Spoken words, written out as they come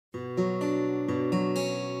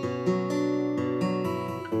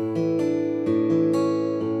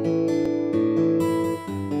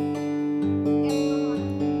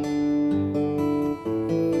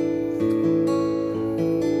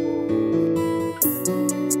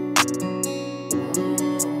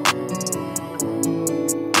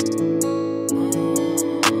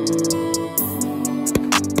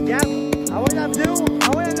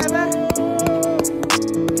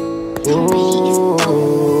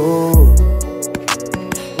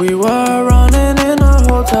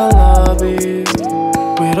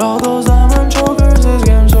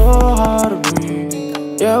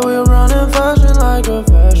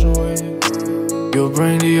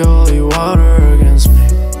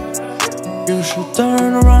should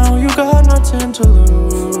turn around, you got nothing to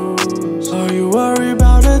lose. Are you worried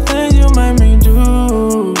about the things you made me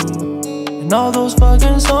do? And all those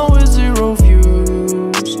fucking songs with zero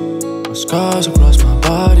views. With scars across my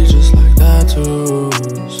body just like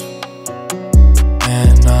tattoos.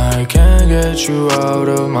 And I can't get you out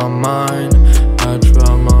of my mind. I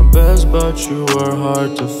tried my best but you were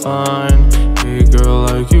hard to find. A girl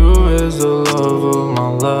like you is the love of my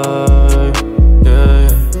life.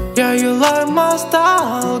 Yeah, you like my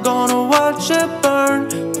style, gonna watch it burn.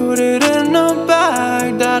 Put it in a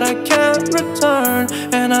bag that I can't return.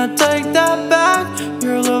 And I take that back,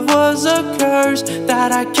 your love was a curse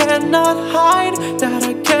that I cannot hide, that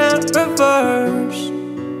I can't reverse.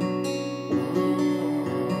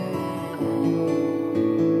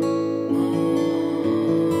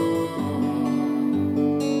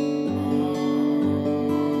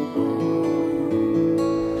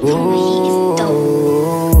 Whoa.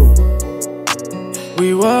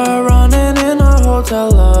 We were running in a hotel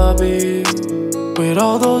lobby with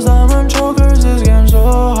all those diamond chokers, this game so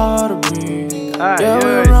hard to breathe. Yeah,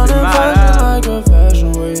 we're running fashion like a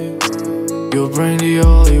fashion week. You bring the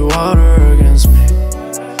holy water against me.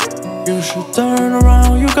 You should turn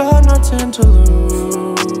around, you got nothing to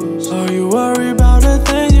lose. Are you worried about the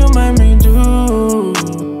things you made me do?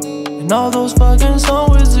 And all those fucking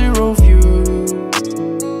songs with zero views.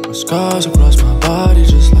 With scars across my body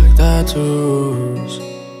just like tattoos.